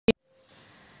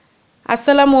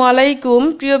আসসালামু আলাইকুম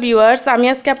প্রিয় ভিউয়ার্স, আমি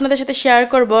আজকে আপনাদের সাথে শেয়ার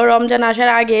করব রমজান আসার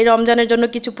আগে রমজানের জন্য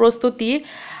কিছু প্রস্তুতি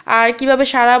আর কিভাবে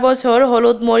সারা বছর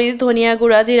হলুদ, মরিচ, ধনিয়া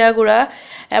গুঁড়া, জিরা গুঁড়া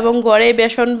এবং ঘরে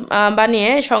বেসন বানিয়ে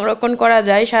সংরক্ষণ করা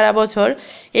যায় সারা বছর।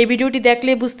 এই ভিডিওটি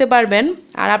দেখলেই বুঝতে পারবেন।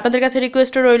 আর আপনাদের কাছে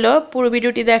রিকোয়েস্ট রইল পুরো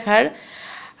ভিডিওটি দেখার।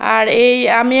 আর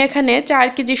আমি এখানে 4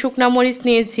 কেজি শুকনা মরিচ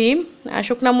নিয়েছি। আর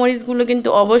শুকনা মরিচগুলো কিন্তু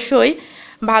অবশ্যই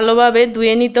ভালোভাবে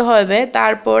ধুয়ে নিতে হবে।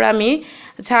 তারপর আমি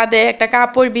ছাদে একটা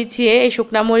কাপড় বিছিয়ে এই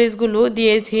শুকনা মরিচগুলো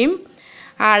দিয়েছি।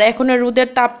 আর এখন রোদের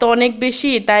তাপ তো অনেক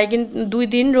বেশি, তাই কিন্তু 2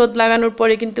 দিন রোদ লাগানোর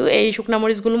পরে কিন্তু এই শুকনা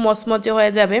মরিচগুলো মচমচে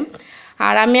হয়ে যাবে।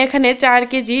 আর আমি এখানে 4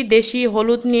 কেজি দেশি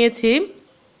হলুদ নিয়েছি।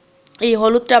 এই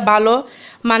হলুদটা ভালো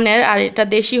মানের, আর এটা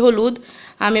দেশি হলুদ।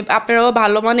 আপনারাও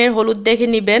ভালো মানের হলুদ দেখে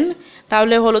নেবেন,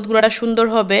 তাহলে হলুদ গুঁড়াটা সুন্দর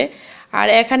হবে। আর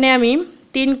এখানে আমি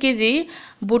 3 কেজি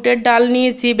বুটের ডাল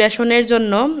নিয়েছি বেসনের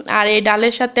জন্য। আর এই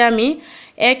ডালের সাথে আমি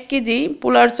 1 কেজি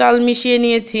পোলার চাল মিশিয়ে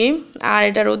নিয়েছি, আর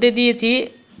এটা রোদে দিয়েছি।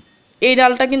 এই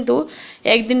ডালটা কিন্তু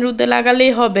একদিন রোদে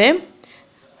লাগালেই হবে।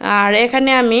 আর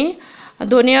এখানে আমি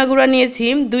ধনিয়া গুঁড়া নিয়েছি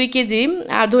 2 কেজি।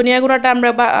 আর ধনিয়া গুঁড়াটা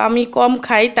আমি কম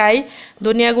খাই, তাই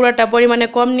ধনিয়া গুঁড়াটা পরিমাণে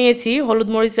কম নিয়েছি। হলুদ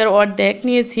মরিচের অর্ধেক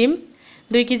নিয়েছি।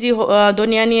 2 কেজি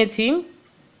ধনিয়া নিয়েছি।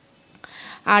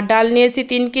 আর ডাল নিয়েছি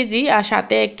 3 কেজি, আর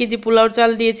সাথে 1 কেজি পোলাও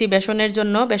চাল দিয়েছি বেসনের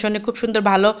জন্য। বেসনে খুব সুন্দর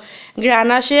ভালো ঘ্রাণ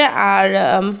আসে, আর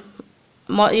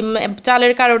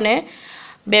চালের কারণে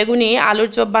বেগুনি আলুর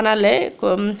চপ বানালে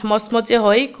মচমচে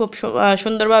হয়, খুব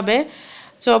সুন্দরভাবে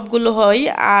চপগুলো হয়।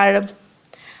 আর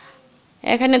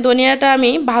এখানে ধনিয়াটা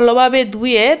আমি ভালোভাবে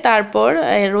ধুয়ে তারপর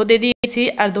রোদে দিয়েছি।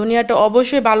 আর ধনিয়াটা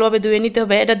অবশ্যই ভালোভাবে ধুয়ে নিতে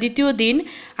হবে। এটা দ্বিতীয় দিন।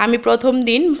 আমি প্রথম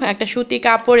দিন একটা সুতি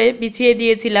কাপড়ে বিছিয়ে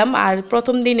দিয়েছিলাম, আর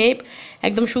প্রথম দিনেই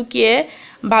একদম শুকিয়ে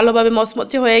ভালোভাবে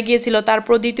মচমচে হয়ে গিয়েছিল।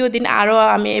 তারপর দ্বিতীয় দিন আরও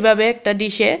আমি এভাবে একটা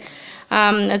ডিশে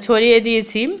ছড়িয়ে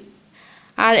দিয়েছি।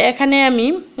 আর এখানে আমি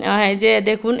যে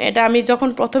দেখুন, এটা আমি যখন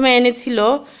প্রথমে এনেছিল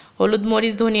হলুদ,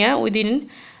 মরিচ, ধনিয়া, ওই দিন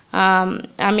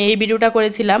আমি এই ভিডিওটা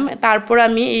করেছিলাম। তারপর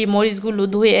আমি এই মরিচগুলো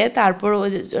ধুয়ে তারপর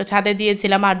ছাদে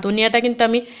দিয়েছিলাম। আর ধনিয়াটা কিন্তু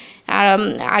আমি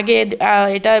আগে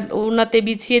এটা উড়নাতে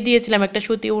বিছিয়ে দিয়েছিলাম, একটা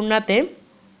সুতি উড়নাতে।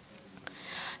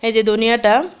 এই যে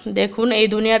ধনিয়াটা দেখুন, এই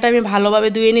ধনিয়াটা আমি ভালোভাবে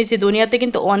ধুয়ে নিয়েছি। ধনিয়াতে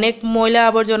কিন্তু অনেক ময়লা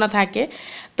আবর্জনা থাকে,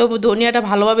 তো ধনিয়াটা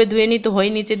ভালোভাবে ধুয়ে নিতে হয়।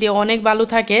 নিচে দিয়ে অনেক বালু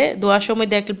থাকে, ধোয়ার সময়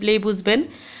দেখলেই বুঝবেন।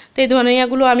 তো এই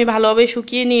ধনিয়াগুলো আমি ভালোভাবে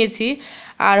শুকিয়ে নিয়েছি।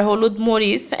 আর হলুদ,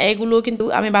 মরিচ এগুলো কিন্তু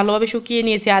আমি ভালোভাবে শুকিয়ে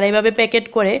নিয়েছি। আর এইভাবে প্যাকেট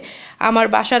করে আমার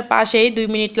বাসার পাশেই 2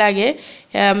 মিনিট লাগে।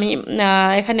 আমি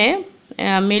এখানে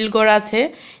মিলঘর আছে,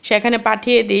 সেখানে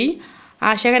পাঠিয়ে দিই।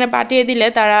 আর সেখানে পাঠিয়ে দিলে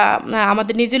তারা,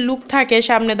 আমাদের নিজের লোক থাকে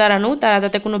সামনে দাঁড়ানো, তারা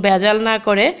যাতে কোনো ভেজাল না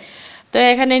করে। তো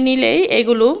এখানে নিলেই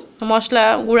এগুলো মশলা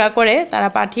গুঁড়া করে তারা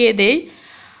পাঠিয়ে দেয়।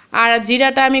 আর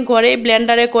জিরাটা আমি ঘরেই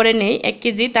ব্লেন্ডারে করে নেই 1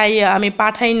 কেজি, তাই আমি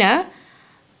পাঠাই না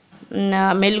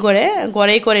মেল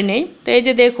ঘরেই করে নেই। তো এই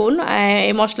যে দেখুন,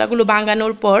 এই মশলাগুলো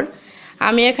ভাঙানোর পর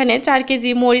আমি এখানে 4 কেজি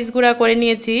মরিচ গুঁড়া করে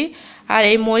নিয়েছি। আর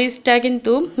এই মরিচটা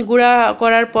কিন্তু গুঁড়া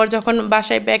করার পর যখন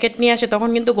বাসায় প্যাকেট নিয়ে আসে তখন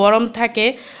কিন্তু গরম থাকে,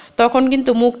 তখন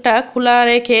কিন্তু মুখটা খোলা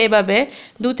রেখে এভাবে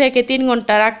 2 থেকে 3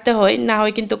 ঘন্টা রাখতে হয়, না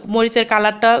হয় কিন্তু মরিচের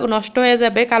কালারটা নষ্ট হয়ে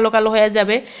যাবে, কালো কালো হয়ে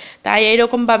যাবে। তাই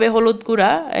এইরকমভাবে হলুদ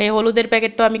গুঁড়া, এই হলুদের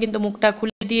প্যাকেটটা আমি কিন্তু মুখটা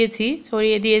খুলে দিয়েছি,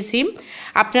 ছড়িয়ে দিয়েছি।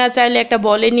 আপনারা চাইলে একটা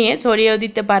বলে নিয়ে ছড়িয়েও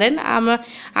দিতে পারেন।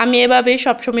 আমি এভাবেই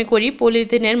সবসময় করি,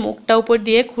 পলিথিনের মুখটা উপর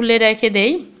দিয়ে খুলে রেখে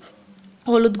দেই।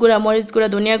 হলুদ গুঁড়া, মরিচ গুঁড়া,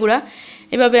 ধনিয়া গুঁড়া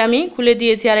এভাবে আমি খুলে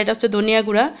দিয়েছি। আর এটা হচ্ছে ধনিয়া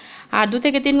গুঁড়া। আর 2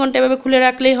 থেকে 3 ঘন্টা এভাবে খুলে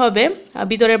রাখলেই হবে,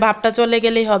 ভিতরের ভাবটা চলে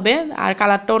গেলেই হবে, আর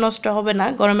কালারটাও নষ্ট হবে না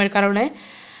গরমের কারণে।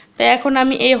 তো এখন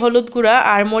আমি এই হলুদ গুঁড়া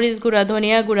আর মরিচ গুঁড়া,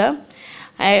 ধনিয়া গুঁড়া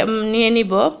নিয়ে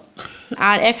নিব।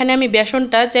 আর এখানে আমি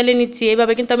বেসনটা চেলে নিচ্ছি।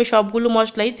 এইভাবে কিন্তু আমি সবগুলো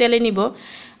মশলাই চেলে নিব।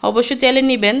 অবশ্যই চেলে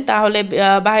নেবেন, তাহলে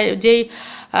যেই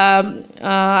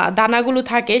দানাগুলো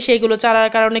থাকে সেইগুলো চালার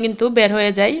কারণে কিন্তু বের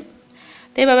হয়ে যায়।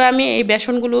 তো এইভাবে আমি এই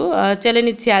বেসনগুলো চেলে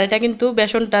নিচ্ছি। আর এটা কিন্তু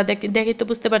বেসনটা দেখে তো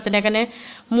বুঝতে পারছেন, এখানে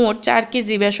মোট 4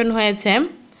 কেজি বেসন হয়েছে।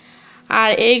 আর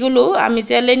এইগুলো আমি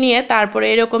চেলে নিয়ে তারপরে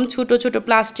এরকম ছোট ছোট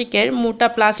মোটা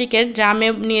প্লাস্টিকের ড্রামে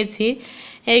নিয়েছি।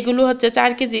 এইগুলো হচ্ছে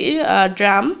 4 কেজি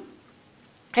ড্রাম।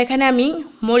 এখানে আমি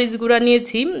মরিচ গুঁড়া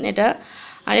নিয়েছি এটা,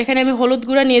 আর এখানে আমি হলুদ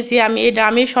গুঁড়া নিয়েছি। আমি এই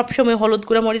ড্রামে সবসময় হলুদ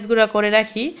গুঁড়া, মরিচ গুঁড়া করে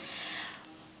রাখি।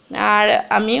 আর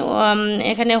আমি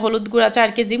এখানে হলুদ গুঁড়া 4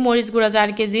 কেজি, মরিচ গুঁড়া 4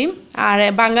 কেজি। আর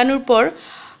ভাঙানোর পর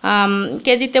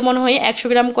কেজিতে মনে হয় 100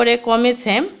 গ্রাম করে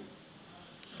কমেছে।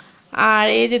 আর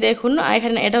এই যে দেখুন,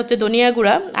 এখানে এটা হচ্ছে ধনিয়া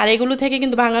গুঁড়া। আর এগুলো থেকে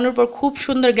কিন্তু ভাঙানোর পর খুব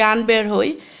সুন্দর ঘ্রাণ বের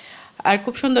হয়, আর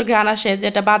খুব সুন্দর ঘ্রাণ আসে,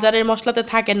 যেটা বাজারের মশলাতে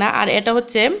থাকে না। আর এটা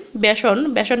হচ্ছে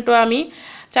বেসনটা আমি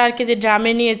 4 কেজি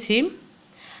ড্রামে নিয়েছি।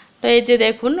 তো এই যে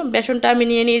দেখুন, বেসনটা আমি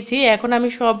নিয়ে নিয়েছি। এখন আমি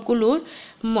সবগুলোর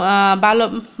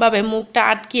ভালোভাবে মুখটা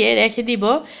আটকিয়ে রেখে দিব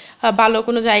ভালো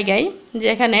কোনো জায়গায়,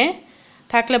 যেখানে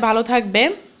থাকলে ভালো থাকবে।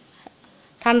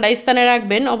 ঠান্ডা স্থানে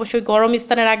রাখবেন, অবশ্যই গরম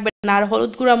স্থানে রাখবেন না। আর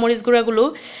হলুদ গুঁড়া মরিচ গুঁড়াগুলো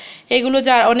এগুলো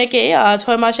যা অনেকেই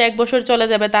 6 মাস 1 বছর চলে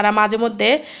যাবে, তারা মাঝে মধ্যে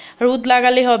রোদ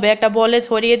লাগালেই হবে, একটা বলে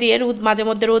ছড়িয়ে দিয়ে মাঝে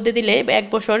মধ্যে রোদে দিলে 1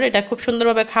 বছর এটা খুব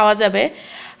সুন্দরভাবে খাওয়া যাবে।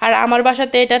 আর আমার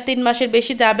বাসাতে এটা 3 মাসের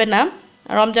বেশি যাবে না।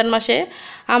 রমজান মাসে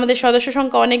আমাদের সদস্য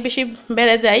সংখ্যা অনেক বেশি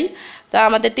বেড়ে যায়, তো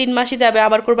আমাদের 3 মাসই যাবে।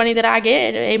 আবার কোরবানিদের আগে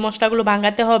এই মশলাগুলো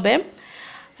ভাঙাতে হবে,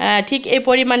 ঠিক এই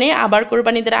পরিমাণে আবার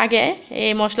কোরবানিদের আগে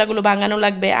এই মশলাগুলো ভাঙানো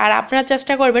লাগবে। আর আপনারা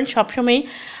চেষ্টা করবেন সবসময়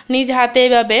নিজ হাতে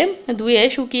এভাবে ধুয়ে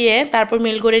শুকিয়ে তারপর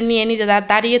মিল করে নিয়ে নিজে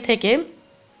দাঁড়িয়ে থেকে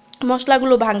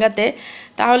মশলাগুলো ভাঙাতে,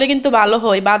 তাহলে কিন্তু ভালো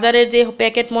হয়। বাজারের যে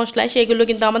প্যাকেট মশলা সেগুলো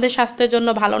কিন্তু আমাদের স্বাস্থ্যের জন্য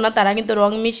ভালো না, তারা কিন্তু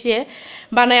রং মিশিয়ে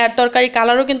বানায়, আর তরকারি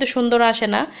কালারও কিন্তু সুন্দর আসে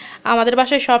না। আমাদের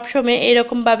বাসায় সবসময়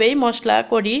এরকমভাবেই মশলা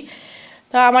করি।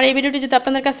 তো আমার এই ভিডিওটি যদি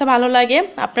আপনাদের কাছে ভালো লাগে,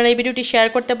 আপনারা এই ভিডিওটি শেয়ার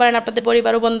করতে পারেন আপনাদের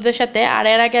পরিবার ও বন্ধুদের সাথে। আর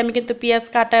এর আগে আমি কিন্তু পেঁয়াজ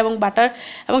কাটা এবং বাটার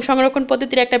এবং সংরক্ষণ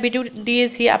পদ্ধতির একটা ভিডিও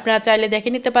দিয়েছি, আপনারা চাইলে দেখে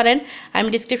নিতে পারেন, আমি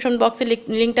ডিসক্রিপশন বক্সে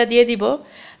লিঙ্কটা দিয়ে দিব।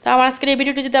 তো আমার আজকের এই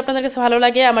ভিডিওটি যদি আপনাদের কাছে ভালো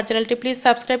লাগে, আমার চ্যানেলটি প্লিজ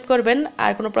সাবস্ক্রাইব করবেন,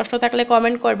 আর কোনো প্রশ্ন থাকলে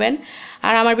কমেন্ট করবেন,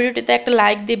 আর আমার ভিডিওটিতে একটা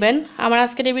লাইক দিবেন। আমার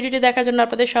আজকের এই ভিডিওটি দেখার জন্য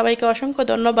আপনাদের সবাইকে অসংখ্য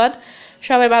ধন্যবাদ।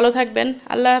 সবাই ভালো থাকবেন।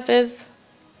 আল্লাহ হাফেজ।